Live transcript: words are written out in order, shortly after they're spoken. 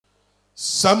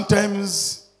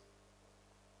Sometimes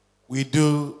we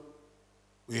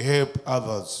help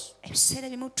others.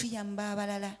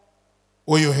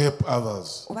 Or you help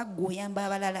others.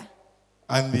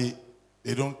 And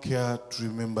they don't care to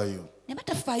remember you.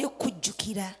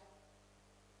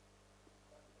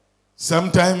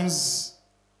 Sometimes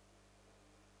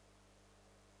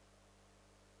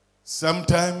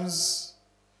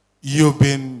you've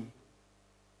been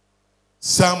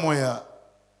somewhere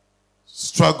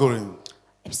struggling.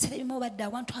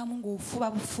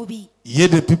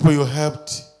 Yet the people you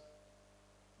helped,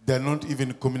 they're not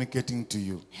even communicating to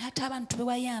you.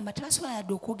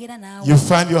 You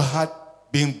find your heart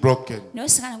being broken.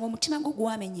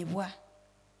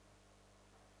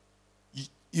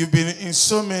 You've been in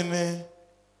so many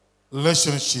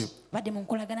relationships,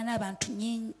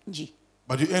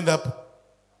 but you end up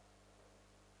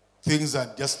things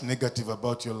are just negative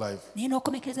about your life. You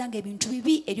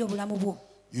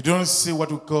don't see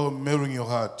what we call marrying your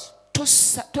heart.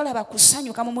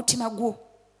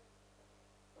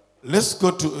 Let's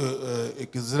go to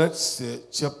Exodus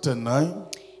chapter 9.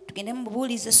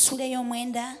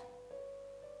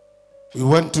 We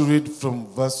want to read from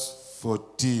verse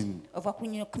 14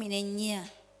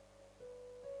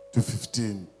 to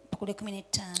 15.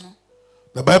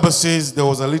 The Bible says there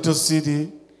was a little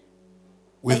city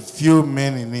with few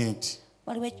men in it.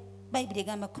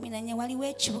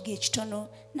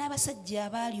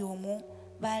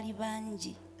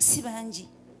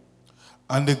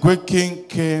 And the great king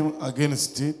came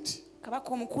against it,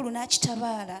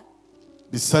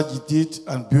 besieged it,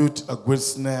 and built a great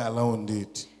snare around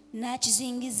it.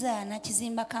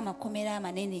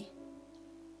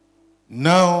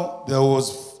 Now there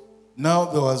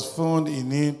was found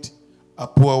in it a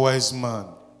poor wise man,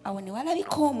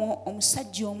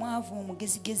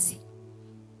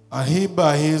 and he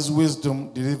by his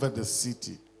wisdom delivered the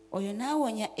city.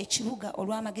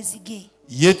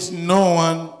 Yet no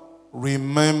one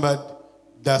remembered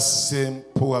that same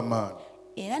poor man.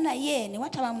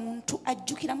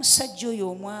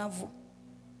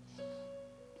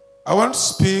 I want to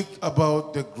speak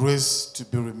about the grace to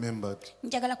be remembered.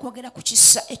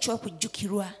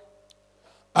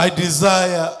 I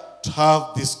desire to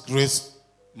have this grace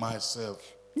myself.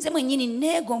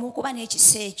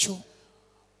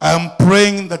 I'm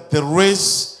praying that the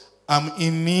race I'm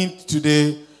in need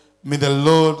today, may the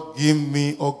Lord give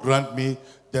me or grant me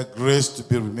the grace to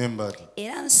be remembered.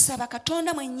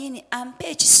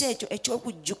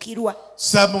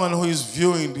 Someone who is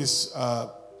viewing this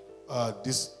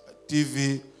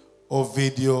TV or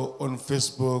video on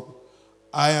Facebook,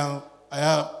 I'm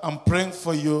praying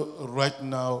for you right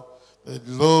now that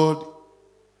the Lord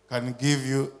can give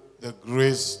you the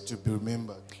grace to be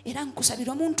remembered. You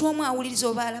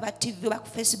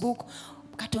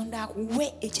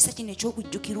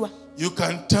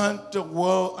can turn to the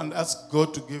world and ask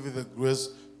God to give you the grace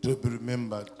to be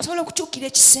remembered.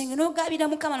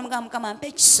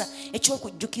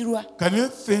 Can you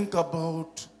think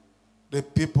about the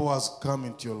people who has come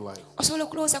into your life?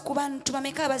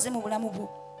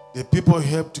 The people who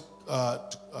helped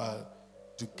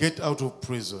to get out of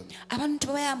prison.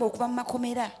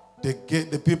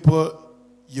 The people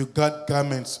you got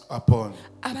garments upon.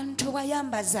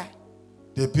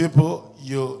 The people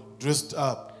you dressed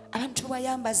up.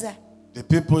 The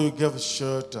people you gave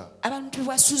shelter.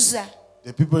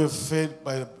 The people you fed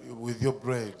with your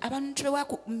bread.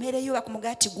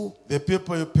 The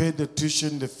people you paid the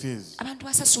tuition, the fees.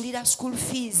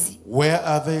 Where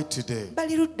are they today?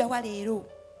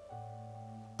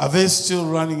 Are they still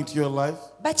running into your life?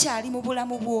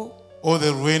 Or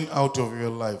they ran out of your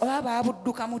life?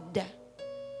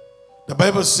 The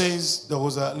Bible says there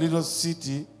was a little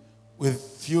city with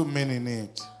few men in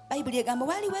it.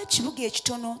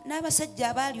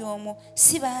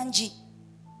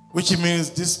 Which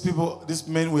means these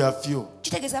men were few.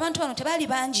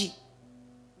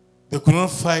 They could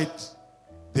not fight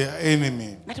their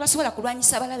enemy.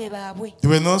 They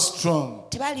were not strong.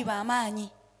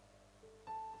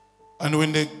 And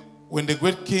when the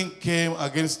great king came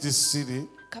against this city,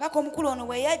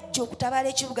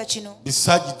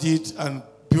 besieged it and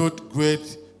built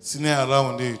great snare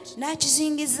around it.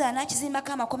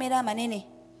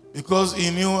 Because he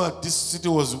knew that this city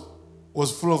was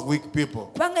full of weak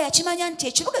people.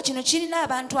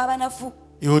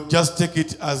 He would just take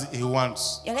it as he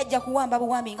wants.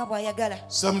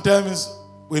 Sometimes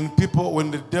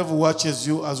when the devil watches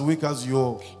you as weak as you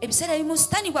are,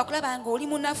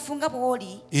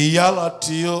 he yells at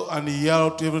you and he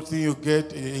yells at everything you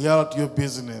get, he yells at your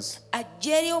business.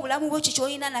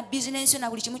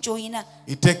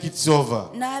 He takes it over.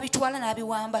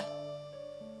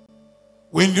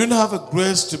 When you don't have a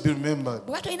grace to be remembered,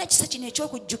 bw'oba tolina kisa kino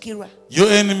eky'okujjukirwa, your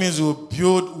enemies will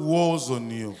build walls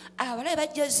on you. abalabe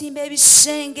bajja zimba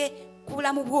ebisenge ku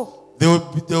bulamu bwo. They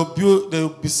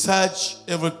will besiege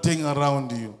everything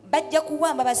around you. Bajja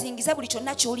kuwamba bazingiza buli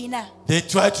kyonna ky'olina. They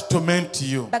try to torment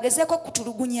you. Bagezeeko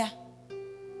okutulugunya.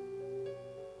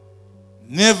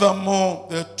 Nevermore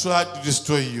they try to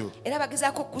destroy you. Era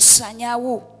bagezaako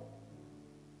okukusaanyaawo.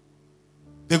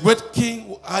 The great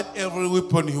king had every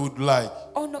weapon he would like.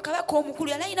 Ono kabaka omukulu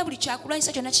yali alina buli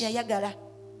kyakulwanyisa kyonna kye yayagala.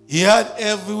 He had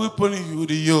every weapon he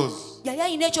would use. Yali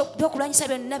alina ebyokulwanyisa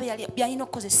byonna byalina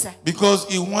okukozesa. Because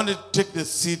he wanted to take the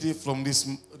city from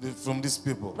these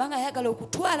people. Kubanga yayagala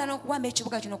okutwala n'okuwamba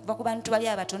ekibuga kino okuva ku bantu bali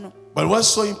abatono. But what's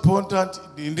so important,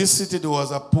 in this city there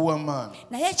was a poor man.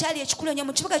 Naye ekyali ekikulu ennyo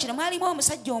mu kibuga kino mwalimu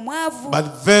omusajja omwavu.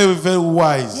 But very, very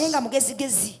wise. Naye nga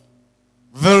mugezigezi.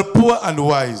 Very poor and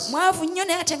wise. Mwavu nnyo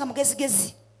naye ate nga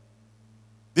mugezigezi.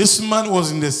 This man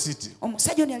was in the city.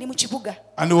 Omusajja ono yali mu kibuga.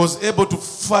 And he was able to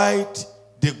fight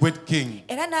the great king.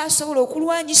 Era n'asobola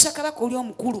okulwanyisa kabaka oli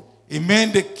omukulu. He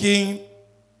made the king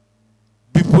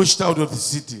be pushed out of the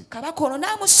city. Kabaka ono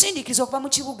n'amusindikiza okuva mu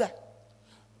kibuga.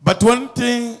 But one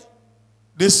thing,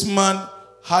 this man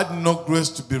had no grace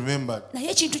to be remembered. Naye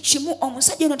ekintu kimu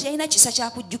omusajja ono teyalina kisa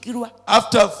kyakujjukirwa.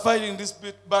 After fighting this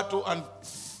battle and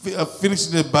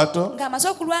finishing the battle, ng'amaze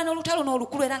okulwana olutalo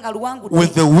n'olukulu era nga luwangudde,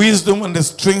 with the wisdom and the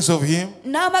strength of him,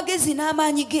 n'amagezi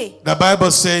n'amaanyi ge, the Bible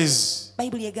says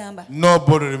bayibuli egamba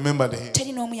nobody remembered him.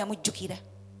 teri n'omu yamujjukira.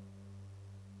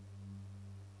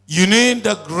 You need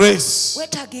the grace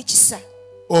Weetaaga ekisa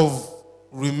of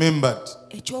remembered,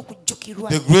 eky'okujjukirwa,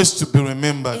 the grace to be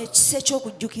remembered. ekisa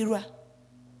eky'okujjukirwa.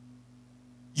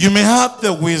 You may have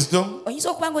the wisdom, Oyinza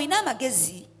okuba ng'olina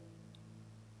amagezi,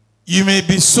 you may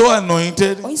be so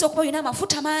anointed, oyinza okuba olina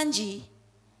amafuta mangi,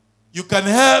 you can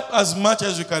help as much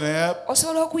as you can help,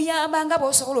 osobola okuyamba nga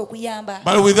bw'osobola okuyamba,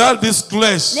 but without this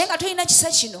grace, naye nga tolina kisa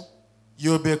kino,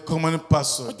 you'll be a common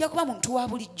person. ojja kuba muntu wa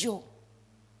bulijjo.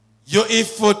 Your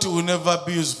effort will never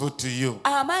be useful to you.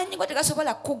 Amaanyi go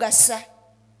tegasobola kukugasa,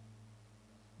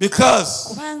 Because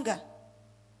kubanga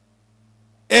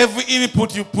every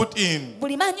input you put in,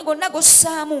 buli maanyi gonna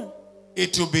gossaamu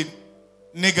it will be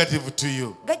negative to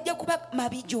you. gajja kuba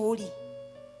mabi gy'oli.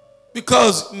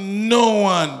 Because no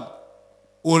one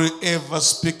will ever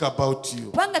speak about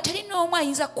you. Kubanga teri n'omu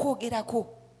ayinza kukwogerako.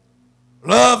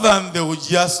 Rather than they will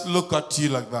just look at you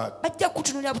like that. Bajja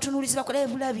kukutunuulira butunuulizi bakole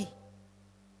bulabi.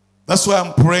 That's why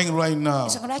I'm praying right now.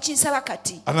 Ensonga lwaki nsaba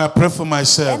kati, And I pray for era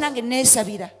myself. nange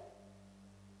neesabira.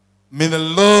 May the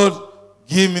Lord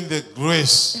give me the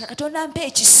grace Leka Katonda ampe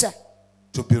ekisa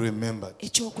to be remembered.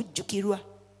 eky'okujjukirwa.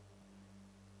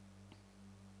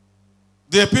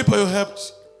 There are people you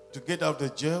helped to get out of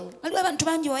the jail. Waliwo abantu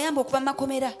bangi wayamba okuva mu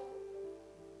makomera.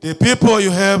 The people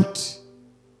you helped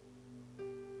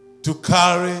to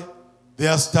carry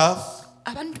their stuff.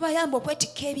 Abantu bayamba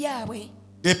okwetikka ebyabwe.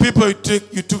 The people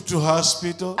you took to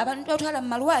hospital. Abantu batwala mu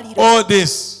malwaliro. All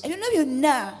this, Ebyo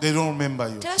byonna they don't remember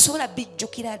you. tebasobola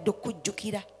bijjukira dde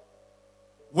okujjukira.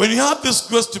 When you have this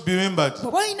grace to be remembered,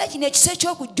 Bw'oba olina kino ekisa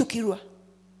eky'okujjukirwa,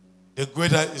 the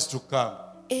greater is to come.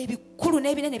 ebikulu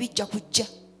n'ebinene bijja kujja.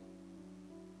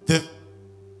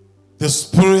 The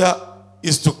superior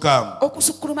is to come.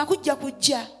 Okusukkuluma kujja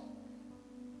kujja.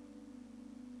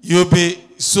 You'll be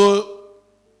so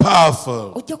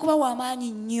powerful. Ojja kuba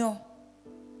w'amaanyi nnyo.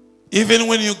 Even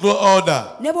when you grow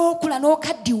older, Ne bw'okula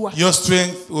n'okaddiwa, your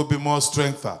strength will be more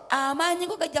strengthened. amaanyi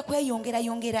go gajja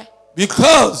kweyongerayongera.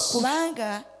 Because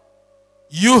Kubanga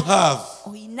you have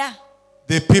olina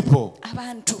the people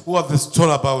abantu who have the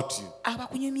story about you.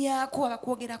 abakunyumyako,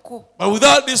 abakwogerako. But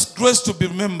without this grace to be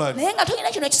remembered, Naye nga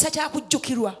tolina kino ekisa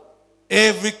kyakujjukirwa,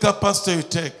 every capacity you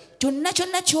take, kyonna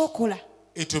kyonna ky'okola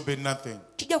it will be nothing.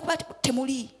 kijja kuba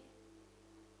temuli.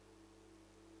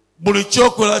 Buli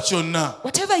kyokola kyonna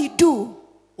Whatever you do,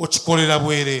 okikolera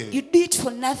bwereere. you do it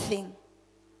for nothing.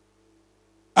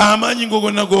 Amaanyi go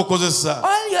gonna g'okozesa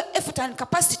All your effort and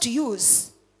capacity to use,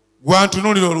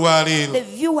 gwantunuulira the olwaleero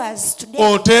viewers today,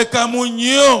 oteekamu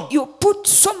nnyo you put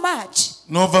so much,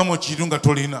 n'ova mu kintu nga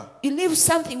tolina, you leave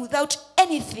something without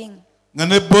anything. nga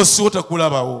ne bossi wo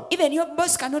takulabawo. Even your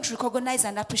boss cannot recognize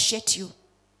and appreciate you.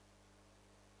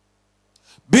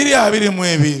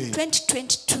 2022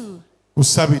 2022,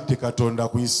 kusabidde Katonda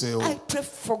kuyiseewo. I pray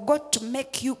for God to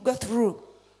make you go through.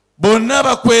 Bonna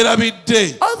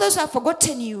bakwerabidde All those who have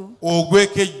forgotten you,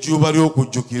 ogweko ejjuba you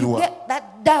ly'okujjukirwa. get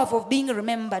that dove of being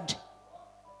remembered.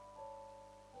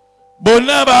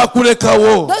 Bonna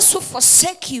baakulekawo Those who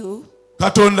forsake you,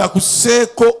 Katonda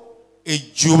akusseeko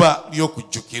ejjuba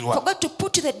ly'okujjukirwa. for God to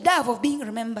put the dove of being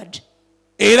remembered.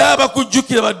 Era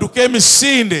abakujjukira badduke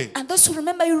emisinde And those who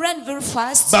remember you run very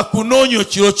fast bakunoonya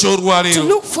ekiro to ky'olwaleero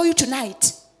look for you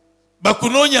tonight,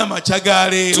 bakunoonya amakya ga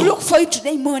to leero look for you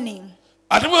today morning.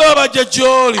 ate bwe baba bajja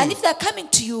gy'oli And if they're coming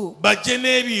to you, bajje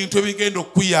n'ebintu ebigenda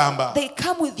okukuyamba they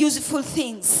come with useful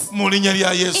things mu linnya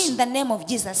lya yesu in the name of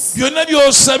Jesus. byonna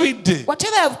by'osabidde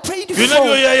Whatever I've prayed byonna for,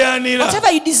 by'oyayaanira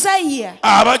whatever you desire,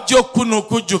 abajja okukuna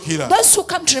okujjukira those who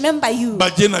come to remember you,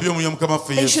 bajje nabyo mu mukama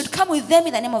waffe they yesu should come with them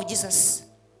in the name of Jesus.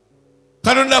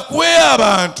 katonda kuweeyo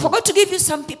abantu For God to give you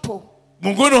some people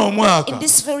mu guno omwaka in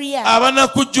this very year,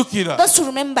 abanakujjukira those who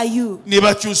remember you ne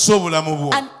bakyusa obulamu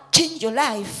bwo and change your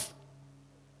life.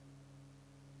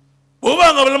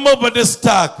 bw'obanga obulamu bwo bubadde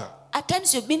sitaaka At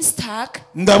times you've been stuck.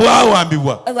 nga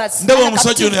bwawambibwa Was ndaba under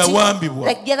omusajja ono captivity, yawambibwa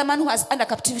like the other man who was under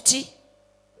captivity.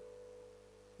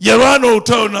 yalwana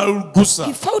olutalo n'alugusa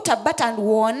He fought a battle and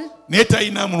won, naye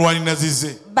talina mulwanira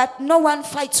zize but no one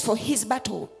fights for his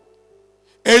battle.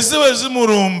 eziwe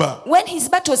zimulumba When his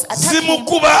battles attack him,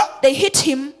 zimukuba they hit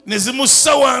him ne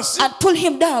zimussa wansi and pull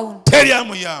him down. teri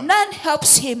amuyamba None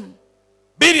helps him.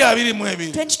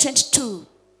 2022 2022.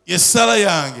 ye ssala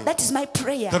yange That is my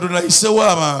prayer. katonda ayisewo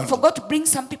abantu For God to bring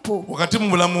some people. wakati mu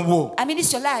bulamu bwo I mean,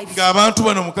 it's your life. ng'abantu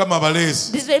bano mukama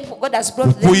baleese This very people God has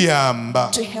brought them kukuyamba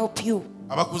to help you.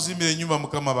 abakuzimbira ennyumba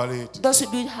mukama baleete Those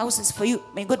who build houses for you,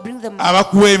 may God bring them.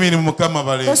 abakuwa emirimu mukama Those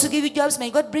baleete who give you jobs, may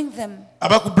God bring them.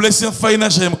 abakublessing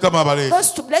financial mukama baleete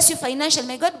Those to bless you financially,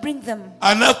 may God bring them.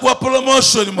 anakuwa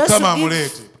promotion Those mukama who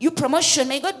amuleete give you promotion,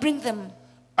 may God bring them.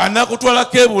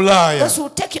 anakutwalako e bulaaya Those who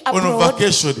take you on abroad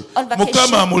vacation on mukama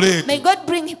vacation, may amuleete God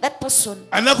bring that person.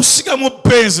 anakusigamu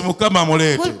benzi mukama Who will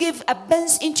amuleete give a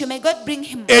benz into you, may God bring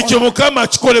him. ekyo on. mukama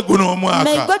akikole guno May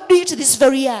omwaka God do it this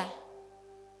very year.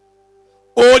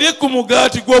 olye ku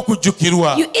mugaati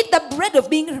gw'okujjukirwa You eat the bread of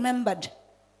being remembered.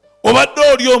 obadde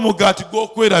oli omugaati You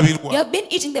gw'okwerabirwa have been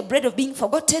eating the bread of being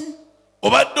forgotten.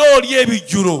 obadde oli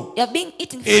ebijjulo You have been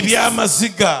eating feasts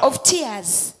eby'amaziga of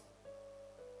tears.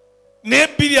 ne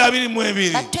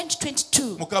 2022 But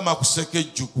 2022, mukama akuseka may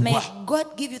ejjukubwa God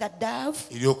give you that dove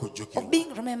ery'okujjukirwa of being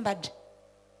remembered.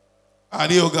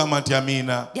 aliyo ogamba nti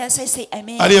amiina Yes, I say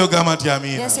amen. aliyo ogamba nti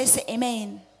amiina Yes, I say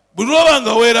amen. buli lwoba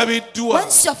nga weerabiddwa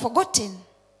Once you are forgotten,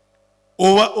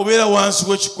 obeera wansi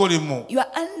w'ekikolimo you are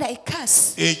under a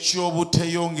curse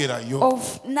eky'obuteyongerayo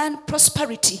of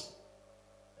non-prosperity.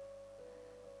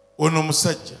 ono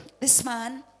omusajja This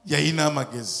man yalina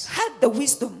amagezi had the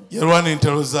wisdom. yalwana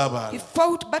entalo He z'abaana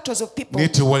fought battles of people, naye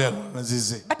tewali alwana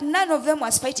zize but none of them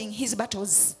was fighting his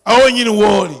battles. awo nyini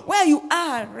w'oli Where you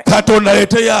are, katonda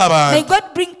aleeteyo may abantu God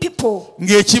bring people,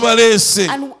 ng'ekibaleese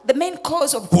and the main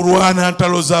cause of kulwana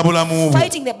ntalo za bulamu bwo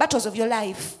fighting the battles of your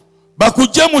life,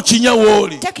 bakujja mu kinya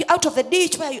w'oli take you out of the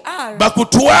ditch where you are,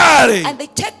 bakutwale and they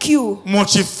take you mu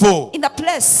kifo in the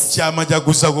place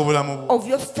ky'amajaguza g'obulamu bwo of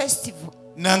your festival.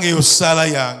 nange eyo ssaala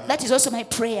yange That is also my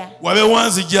prayer. wabe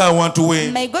wanzija awantu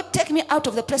wendi May God take me out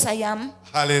of the place I am.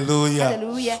 haleluya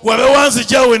Hallelujah. wabe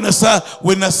wanzija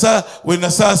we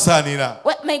nasaasaanira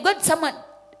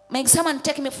May someone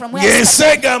take me from where I ng'ensi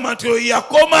egamba nti oyo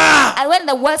yakoma And when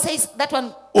the word says that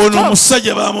one ono stopped,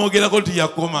 omusajja bamwogerako nti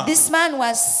yakoma this man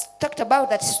was talked about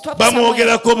that stopped somewhere.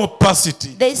 bamwogerako mu pasiti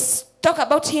They talk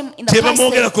about him in the past tense.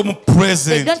 tebamwogerako mu They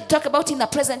present don't talk about him in the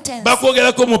present tense.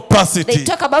 bakwogerako mu They pasiti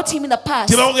talk about him in the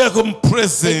past. tebamwogerako mu They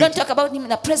present don't talk about him in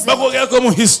the present. bakwogerako mu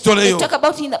history They yo talk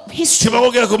about him in the history.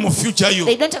 tebamwogerako mu future yo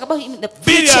They don't talk about him in the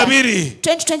biri future. abiri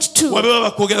 2022. wabewa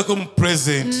bakwogerako mu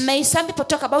present May some people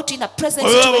talk about you in the present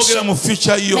wabewa boogera situation. mu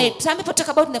future yo May some people talk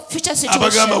about in the future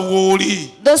abagamba situation.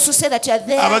 wooli Those who say that you are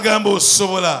there. abagamba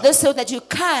osobola Those who say that you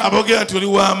can. aboogera nti oli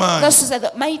w'amaanyi Those who say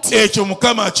that mighty. ekyo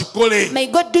mukama akikole May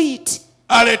God do it.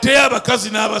 aleeteyo abakazi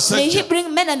May He n'abasajja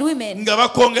bring men and women nga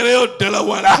bakwongerayo ddala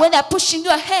wala when they are pushing you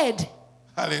ahead.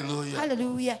 haleluya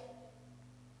Hallelujah.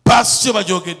 paasityo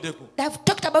bagyogeddeko They have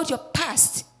talked about your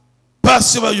past.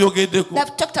 paasityo bagyogeddeko They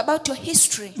have talked about your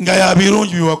history. nga ya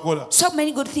birungi bye wakola So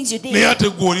many good things you naye did. ate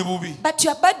gwe oli bubi But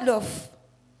you are bad love.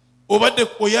 obadde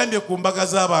oyambye ku mbaga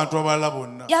z'abantu abalala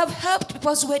bonna You have helped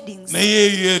people's weddings. naye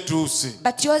eyo etuuse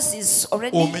But yours is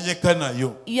already, omenyeka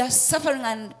nayo you are suffering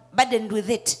and burdened with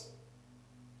it.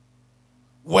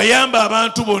 wayamba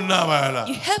abantu bonna abalala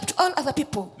You helped all other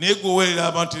people. naye gwe oweerera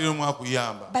abantu eri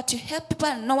mwakuyamba But you help people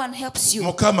and no one helps you.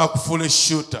 mukama akufuula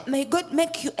eshuta May God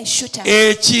make you a shooter.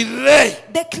 ekire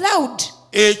The cloud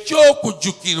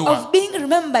eky'okujjukirwa of being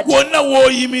remembered. wonna Wherever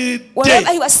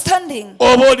w'oyimiridde you are standing,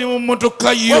 oba oli mu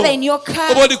mmotoka yo whether in your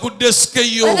car, oba oli ku desike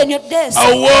yo whether in your desk,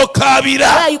 awo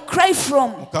w'okaabira where you cry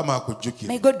from, mukama akujjukira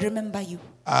may God remember you.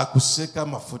 akuseka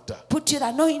amafuta Put you the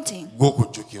anointing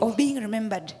g'okujjukirwa of being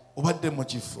remembered. obadde mu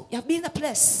kifo You have been in a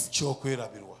place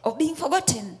ky'okwerabirwa of being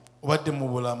forgotten. obadde mu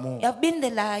bulamu You have been the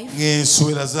life.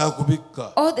 ng'enswera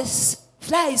zaakubikka All the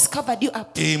flies covered you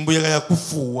up. embuyaga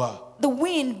yakufuuwa The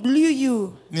wind blew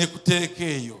you n'ekuteeka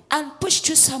eyo and pushed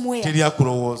you somewhere. teri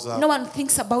akulowooza No one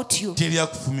thinks about you. teri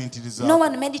akufumiitiriza No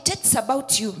one meditates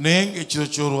about you. naye ng'ekiro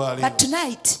ky'olwaleero But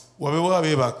tonight, wabeewo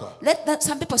abeebaka let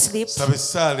some people sleep. saba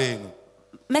essaala eno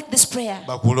Make this prayer.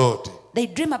 bakuloote They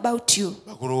dream about you.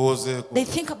 bakulowoozeeko They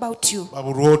think about you.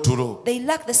 babulwe otulo They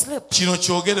lack the sleep. kino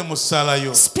kyogere mu ssaala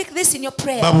yo Speak this in your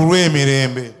prayer. babulwe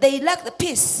emirembe They lack the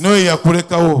peace. n'oyo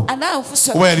yakulekawo And now,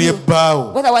 for oba yali you,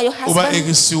 ebbaawo whether your oba husband,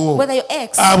 egisiwo whether your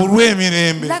ex, abulwe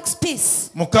emirembe lacks peace.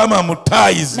 mukama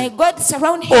amutaayize May God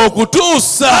surround him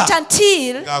okutuusa not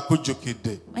until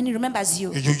ng'akujjukidde when he remembers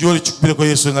you. ekyo gyoli kikubireko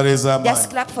yesu engalo Just ez'amaanyi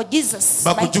clap for Jesus.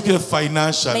 bakujjukire May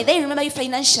financially they remember you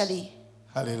financially.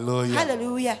 haleluya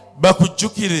Hallelujah.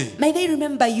 bakujjukire May they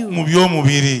remember you mu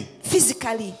by'omubiri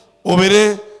physically.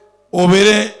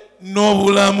 obeere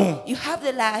n'obulamu You have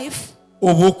the life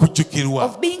obw'okujjukirwa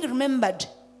of being remembered.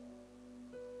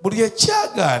 buli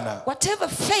ekyagaana Whatever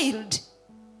failed,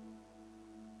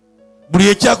 buli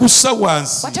ekyakussa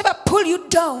wansi whatever pulled you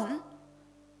down,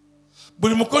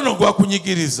 buli mukono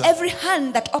gwakunyigiriza every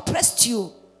hand that oppressed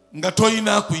you nga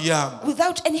toyina akuyamba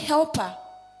without any helper,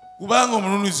 kubanga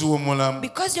omununuzi w'omulamu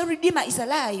because your Redeemer is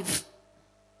alive,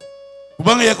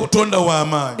 kubanga yakutonda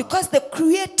w'amaanyi because the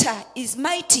Creator is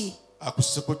mighty.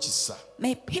 akusseko kisa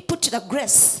May He put the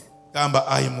grace. gamba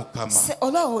ayi mukama Say, oh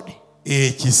Lord,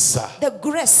 ekisa the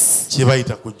grace kye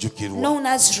bayita kujjukirwa known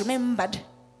as remembered.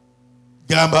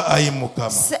 gamba ayi mukama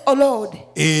Say, oh Lord,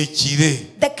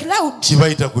 ekire the cloud kye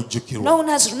bayita kujjukirwa known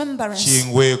as remembrance.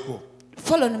 kingweko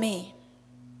Fall on me.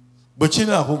 bwe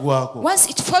kinaakugwako Once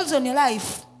it falls on your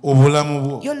life, obulamu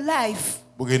bwo your life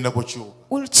bugenda kukyuka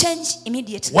will change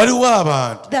immediately. waliwo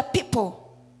abantu There are people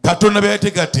katonda be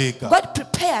yateekateeka God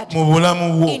prepared mu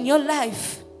bulamu bwo in your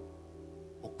life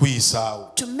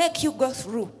okuyisaawo to make you go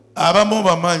through. abamu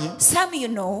bamanyi Some you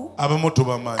know, abamu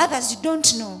tobamanyi others you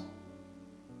don't know.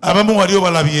 abamu wali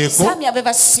obalabyeko Some you have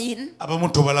ever seen, abamu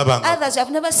tobalabanga others you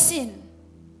have never seen.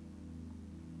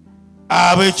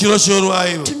 abo ekiro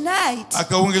ky'olwayiro Tonight,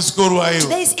 akawungezi k'olwayiro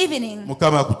today's evening,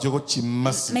 mukama akugyeko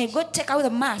kimasi may God take away the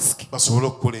mask basobole so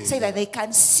okukuleeta that they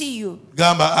can see you.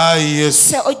 gamba ayi yesu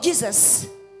Say, oh Jesus,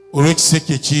 olw'ekisa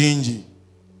kye kingi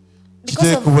because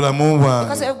kiteeka obulamu because of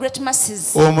bwange your great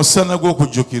mercies, omusana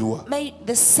gw'okujjukirwa may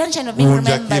the sunshine of being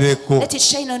remembered, Munjakireko. let it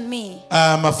shine on me.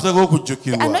 amafuta The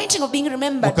g'okujjukirwa anointing of being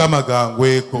remembered, mukama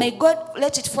gangweko may God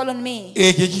let it fall on me.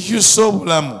 ekyo ekikyusa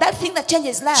obulamu That thing that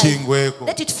changes life, kingweko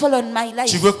let it fall on my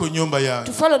life, kigwe ku nnyumba to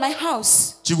yange fall on my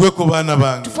house, kigwe ku baana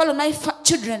bange to fall on my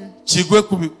children, kigwe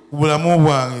ku bulamu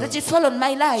bwange let it fall on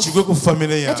my life, kigwe ku famire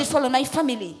let it yange fall on my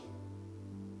family.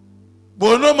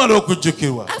 bw'onoomala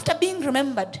okujjukirwa After being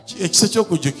remembered, ekisa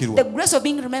ky'okujjukirwa the grace of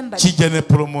being remembered kijja ne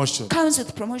promotion comes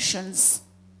with promotions,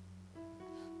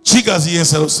 kigaziya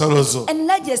ensalosalo zo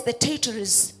enlarges the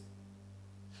territories,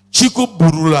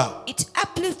 kikubbulula it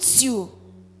uplifts you,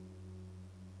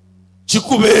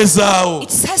 kikubeezaawo it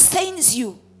sustains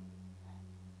you,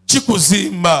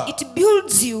 kikuzimba it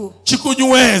builds you,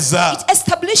 kikunyweza it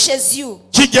establishes you,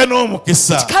 kijja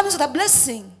n'omukisa it comes with a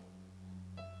blessing,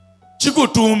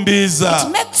 kikutumbiiza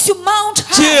it makes you mount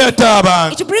high, kireeta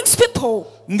abantu it brings people,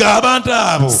 ng'abantu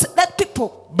abo that people,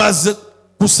 bazze they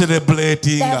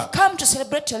kuserebuleetinga have come to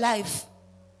celebrate your life,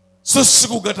 so si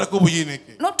kugattako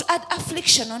buyinike not to add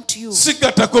affliction onto you, si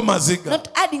gattako maziga not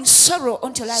adding sorrow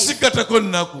onto your si life, gattako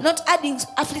nnaku not adding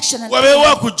affliction and wabeewo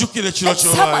pain. akujjukira ekiro Let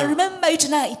someone ky'olwayo remember you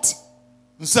tonight.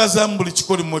 nsazaamu buli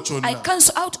kikolimo I kyonna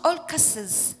cancel out all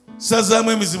curses.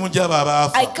 nsazaamu emizimu gy'abo I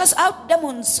abaafa cast out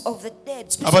demons of the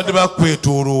dead, spirits abadde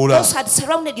bakwetooloola those who had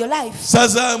surrounded your life.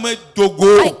 nsazaamu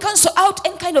eddogo I cancel out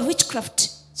any kind of witchcraft.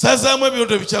 nsazaamu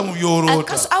ebirooto bikyamu I by'oloota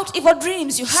cast out evil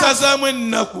dreams you have. nsazaamu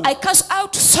ennaku I cast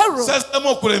out sorrow. nsazaamu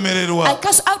I okulemererwa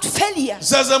cast out failure.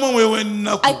 nsazaamu omwoyo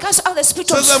w'ennaku I cast out the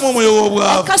spirit of nsazaamu omwoyo I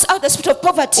w'obwavu cast out the spirit of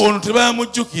poverty. ono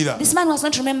tebaamujjukira This man was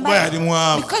not kuba remembered yali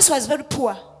mwavu because he was very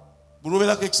poor. buli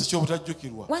obeerako ekisa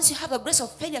ky'obutajjukirwa Once you have the grace of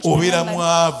failure to Obeera remember,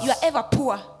 mwavu. you are ever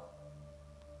poor.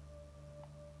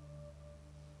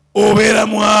 obeera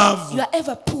mwavu You are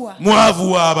ever poor.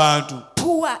 mwavu w'abantu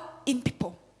Poor in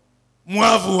people.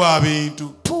 mwavu wa bintu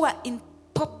Poor in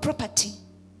property.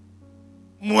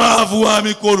 mwavu wa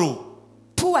mikolo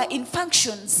Poor in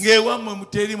functions. ng'ewammwe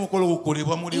teri mukolo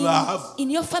gukolebwa muli baavu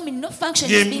In your family, no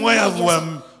function is being made. ng'emwavu wa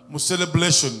mu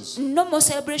celebrations No more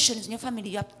celebrations in your family.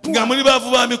 You are nga poor. muli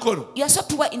baavu ba mikolo You are so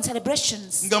poor in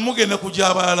celebrations. nga mugenda kujja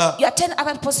abalala You attend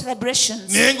other people's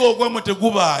celebrations. naye ng'ogwammwe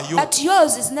tegubaayo But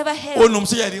yours is never held. ono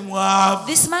omusajja yali mwavu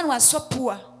This man was so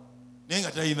poor, naye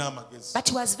nga talina amagezi but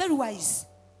he was very wise.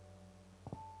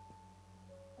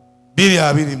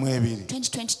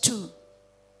 2022.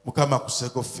 Mukama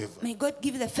kuseko favor May God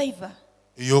give you the favor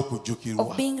ey'okujjukirwa.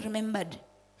 of being remembered.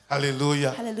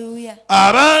 Hallelujah. Hallelujah.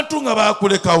 Abantu nga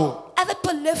baakulekawo Other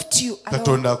people left you alone.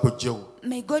 Katonda akuggyewo.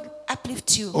 May God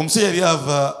uplift you. Omusajja yali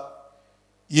ava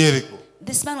Yeriko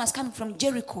This man was coming from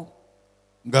Jericho,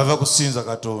 ng'ava kusinza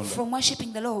Katonda. from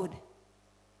worshiping the Lord.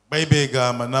 Bayibuli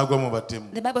egamba n'agwa mu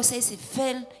batemu. The Bible says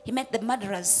he met the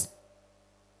murderers.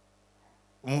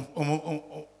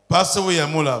 Paasa we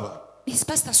yamulaba His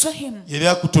pastor saw him, yali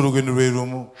akutte olugendo lwe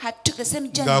lumu had took the same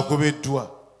journey ng'agobeddwa.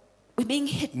 with being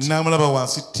hit. N'amulaba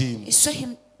wansi ttiimu He saw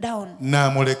him down.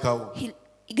 n'amulekawo. He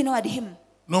ignored him.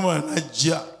 N'omulala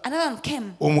n'ajja Another one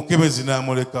came. omukebezi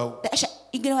n'amulekawo. The usher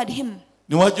ignored him.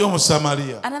 Ne wajja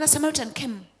Omusamaliya Another Samaritan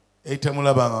came. yali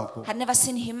tamulabangako. Had never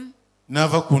seen him.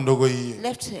 N'ava ku ndogoyi ye.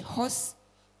 Left the horse.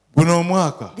 Guno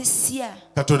omwaka This year,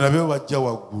 Katonda be wajja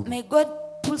waggulu may God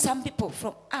pull some people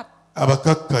from up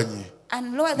abakakkanye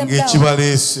and lower them down.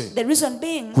 ng'ekibaleese The reason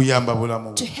being kuyamba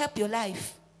bulamu to bwe. help your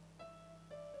life.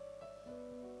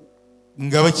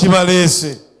 Nga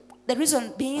bakibaleese The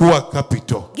reason being kuwa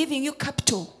capital. giving you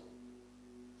capital.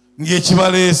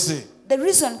 Ng'ekibaleese The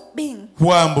reason being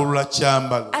kwambulula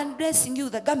kyambalo undressing you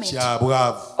the garment kya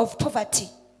bwavu. of poverty.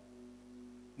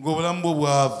 Ng'obulamu bwo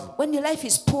bwavu, When your life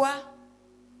is poor,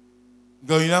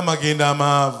 ng'olina amagenda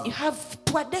amaavu, you have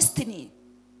poor destiny.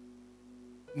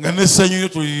 nga n'essanyu lyo You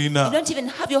tolirina. don't even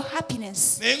have your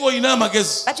happiness. Naye ng'olina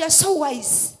amagezi, But you are so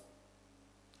wise.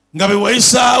 nga be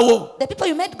wayisaawo The people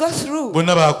you met go through,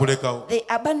 bonna baakulekawo. they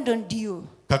abandoned you.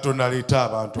 Katonda aleeta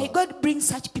abantu May God bring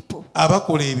such people.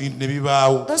 abakola ebintu ne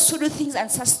bibaawo Those who do things and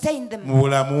sustain them mu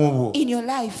bulamu bwo, in your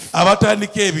life.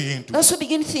 abatandika ebintu Those who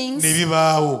begin things ne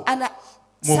bibaawo and are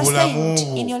mu bulamu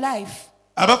sustained in bwo, your life.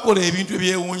 abakola ebintu Those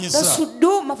ebyewuunyisa who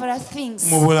do marvelous things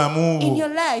mu bulamu in bwo. your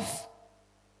life.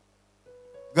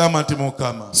 Gamba nti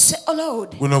Mukama, Say, oh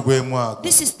Lord, guno gwe mwaka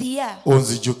this is the year.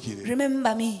 onzijukire.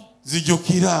 Remember me.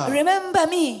 Nzijukira, Remember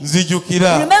me.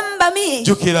 nzijukira, Remember me.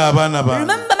 jjukira abaana bange,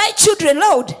 Remember my children,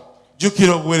 Lord.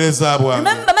 jjukira obuweereza bwange,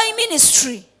 Remember my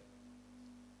ministry.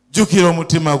 jjukira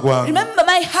omutima gwange, Remember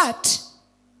my heart.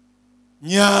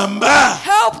 nyamba.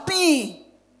 Help me.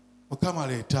 Mukama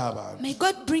aleeta abantu, May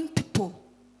God bring people.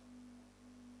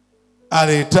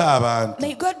 aleeta abantu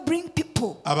May God bring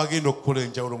people. abagenda okukola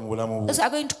enjawulo mu bulamu bwo. Those are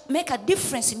going to make a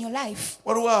difference in your life.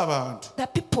 Waliwo abantu The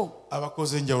people.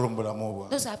 abakoze enjawulo mu bulamu bwange.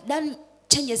 Those have done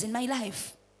changes in my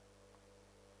life.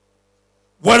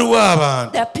 Waliwo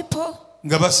abantu There are people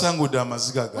nga basangudde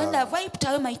amaziga when gaabwe. I've wiped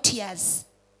away my tears.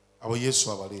 Abo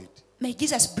Yesu abaleete. May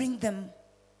Jesus bring them.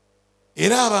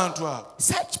 Era abantu abo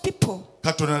Such people.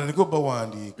 Katonda naleko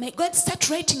bawandiika May God start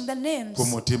writing the names ku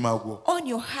mutima gwo on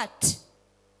your heart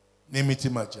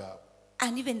n'emitima gyabwe.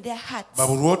 and even their hearts.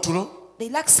 Babulwa otulo, They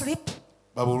lack sleep.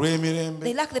 babulwa They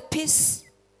emirembe, lack the peace.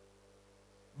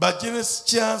 bajje ne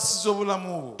chansi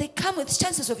z'obulamu bwo They come with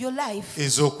chances of your life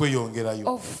ez'okweyongerayo.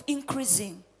 of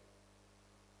increasing.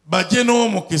 Bajje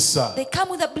n'omukisa They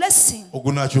come with a blessing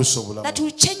ogunaakyusa obulamu that bwo.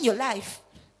 will change your life.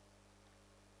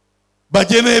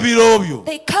 Bajje n'ebiro byo.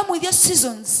 They come with your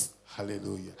seasons.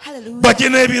 Haleluya. Hallelujah. Bajje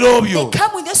n'ebiro They byo.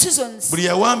 come with your seasons. Buli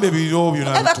yawamba ebiro byo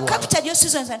Whoever n'abitwala. captured your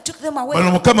seasons and took them away,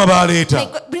 Bano Mukama may baleeta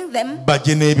God bring them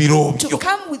bajje n'ebiro to byo.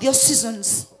 come with your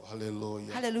seasons.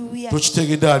 Haleluya. Hallelujah.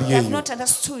 Tokitegedde ali They have eyo. not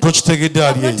understood. Tokitegedde They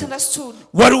have ali not eyo. understood.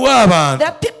 Waliwo abantu There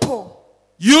are people.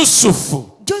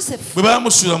 Yusufu Joseph, bwe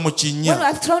baamusuula mu when kinnya we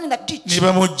are thrown in the ne ditch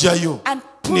bamuggyayo and ne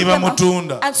pulled them out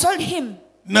bamutunda and sold him,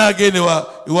 n'agenda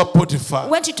ewa Potifaali.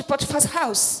 went into Potiphar's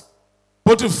house.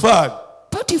 Potifaali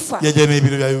Potiphar yajja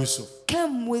n'ebiro bya Yusufu.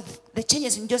 came with the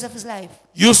changes in Joseph's life.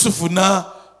 Yusufu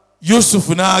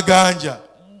n'aganja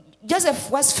Joseph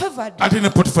was favored, ate ne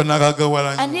Potifaali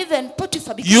n'agagawala and nnyo. even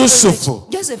Potiphar became Yusufu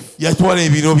rich. Joseph yatwala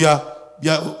ebiro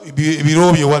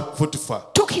bye wa Potifaali.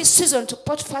 took his season to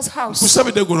Potiphar's house.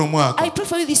 Kusabidde guno mwaka I pray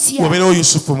for you this year. wabeerewo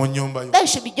Yusufu mu nnyumba yo, There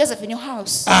should be Joseph in your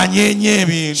house. anyeenya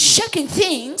ebintu, Shaking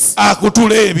things,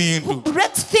 akutula who ebintu,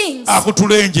 breaks things,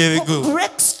 akutula who enjego,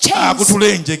 breaks chains, akutula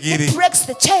who enjegere, breaks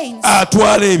the chains,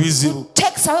 atwala ebizibu.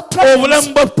 takes our problems.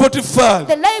 Obulamu bwa Potifaali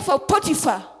The life of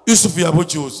Potiphar, Yusufu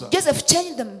yabukyusa. Joseph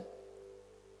changed them.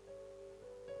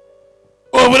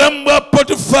 Obulamu bwa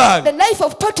Potifaali The life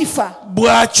of Potiphar,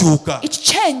 bwakyuka. it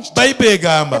changed. Bayibuli The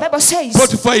egamba Bible says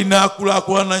Potifaali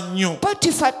n'akulaakulana nnyo.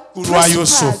 Potiphar Kulwa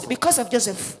Yusufu. prospered because of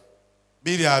Joseph.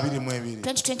 2022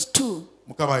 2022.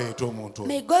 Mukama yeeta omuntu oyo.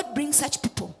 May God bring such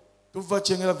people. Tuva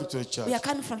Kyengera Victory We are Church.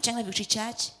 coming from Changla Victory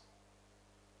Church.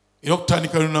 Era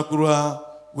okutandika lunaku lwa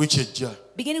wiiki ejja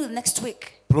Beginning with next week,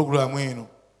 pulogulaamu eno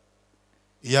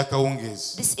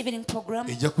eyakawungeezi This evening program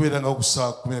ejja kubeera nga ku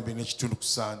ssaawa 12 n'ekitundu ku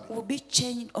Sande. will be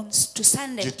changed to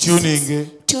Sunday. Gituninge,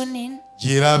 Tune in,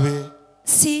 girabe,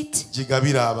 sit,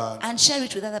 gigabire abantu. and share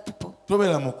it with other people.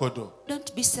 Tobeera mukodo.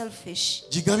 Don't be selfish.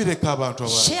 Gigabireko abantu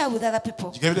abalala. Share with other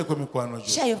people. Gigabireko mikwano gyo.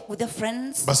 Share with your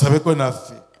friends. Basabeko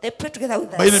naffe. They pray together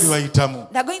with Balina bye us.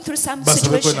 bayitamu. They're going through some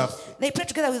Basabeko situation. naffe. They pray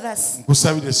together with us.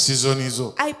 Nkusabire seasoni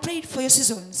zo I prayed for your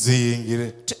seasons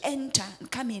ziyingire. to enter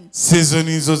and come in.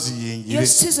 Seasoni zo Your ziyingire.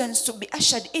 seasons to be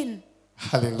ushered in.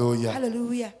 Hallelujah.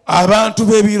 Hallelujah. Abantu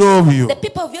b'ebiro byo The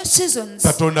people of your seasons,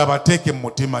 Katonda abateeke mu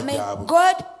mutima may gyabwe.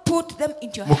 God put them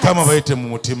into your Mukama heart. bayite mu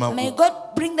mutima May gwo. God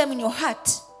bring them in your heart.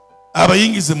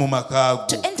 Abayingize mu maka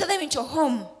To go. enter them into your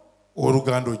home.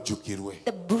 Oluganda ojjukirwe.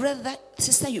 The brother,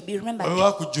 sister, you'll be Waliwo remembered.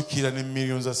 bakujjukira ne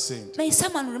millions za ssente. May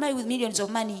someone remember you with millions of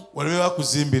money. Waliwo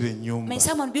bakuzimbira ennyumba. May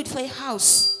someone build for a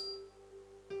house.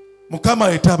 Mukama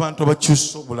aleete abantu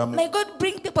abakyusa obulamu. May God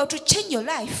bring people to change your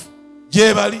life.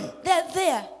 Gye bali They are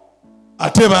there.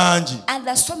 ate bangi. And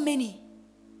there are so many.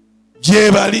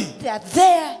 Gye bali They are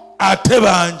there. ate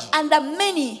bangi. And there are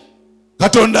many.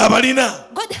 Katonda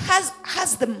abalina. God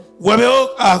has them.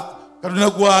 Wabeewo Katonda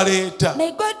gw'aleeta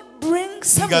May God bring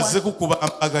ng'azze someone kukuba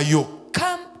amagayo.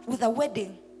 come with a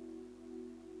wedding.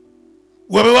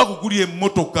 Wabeewo akugulya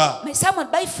emmotoka May someone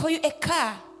buy for you a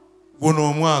car guno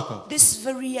omwaka. this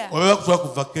very year. Wabeewo akutwala ku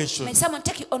vacation. May someone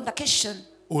take you on vacation.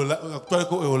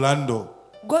 Akutwaleko e Orlando.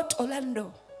 Go to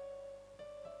Orlando.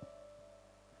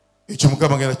 Ekyo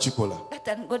Mukama agenda kukikola. That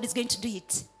and God is going to do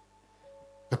it.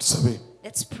 Katusabe.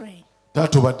 Let's pray.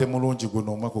 Taata obadde mulungi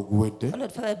guno omwaka oguwedde. Oh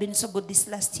Lord Father, I've been so good this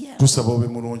last year. Tusaba obe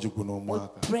mulungi guno We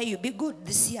omwaka. pray you be good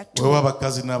this year Weewa too.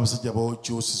 abakazi n'abasajja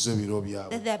b'okyusiza ebiro byabwe.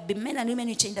 That there have been men and women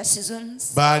who change their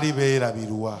seasons. Baali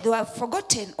beerabirwa. They were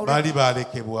forgotten already. Baali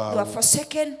They baalekebwawo. were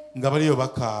forsaken. Nga baliyo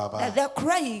bakaaba. That they are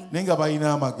crying. Naye nga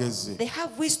balina amagezi. They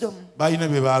have wisdom. Balina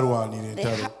bye baalwanira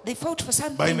entalo. They fought for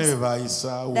some Balina things. bye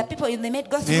baayisaawo. The people they made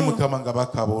go Naye through. Mukama nga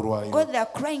bakaaba olwaliro. God, they are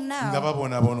crying Nga now.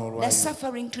 babonaabona They're olwaliro.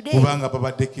 suffering today Kubanga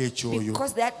babaddeko ekyoyo.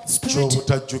 because that spirit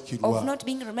Ky'obutajjukirwa. of not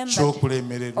being remembered,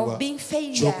 Ky'okulemererwa. of being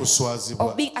failure, Ky'okuswazibwa.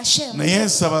 of being ashamed. Naye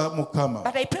nsaba Mukama.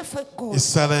 But I pray for God.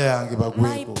 Essaala yange My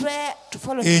bagweko. prayer to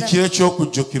follow them. Ekiro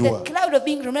ky'okujjukirwa. The cloud of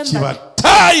being remembered.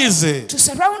 Kibataayize. To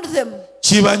surround them.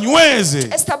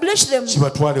 Kibanyweze. Establish them.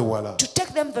 Kibatwale wala. To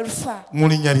take them very far. Mu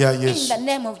linnya lya In Yesu. the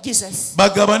name of Jesus.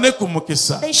 Bagabane ku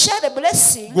mukisa They share the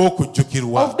blessing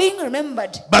gw'okujjukirwa. of being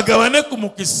remembered. Bagabane ku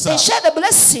mukisa They share the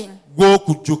blessing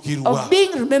gw'okujjukirwa. of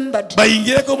being remembered.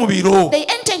 Bayingireko mu biro They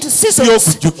enter into seasons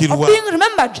by'okujjukirwa. of being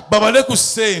remembered. babale ku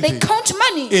They ssente count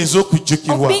money of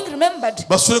ez'okujjukirwa. being remembered.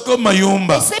 basuleko mu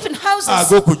mayumba They sleep in houses of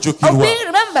ag'okujjukirwa. being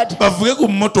remembered. bavuge ku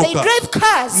They mmotoka drive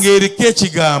cars ng'eriko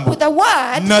ekigambo with a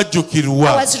word najjukirwa.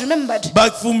 I was remembered.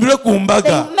 bafumbire ku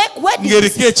mbaga They make weddings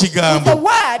ng'eriko with ekigambo the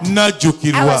word I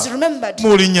najjukirwa. was remembered.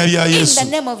 mu linnya lya In Yesu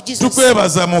the name of Jesus.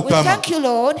 tukwebaza We Mukama, thank you,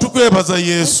 Lord. tukwebaza We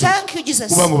Yesu thank you,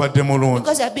 Jesus. kubanga obadde mulungi.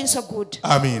 Because you have been so good.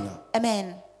 Amiina.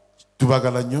 Amen.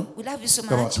 Tubagala nnyo. We love you so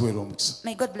Mukama much. atuweere omukisa.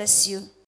 May God bless you.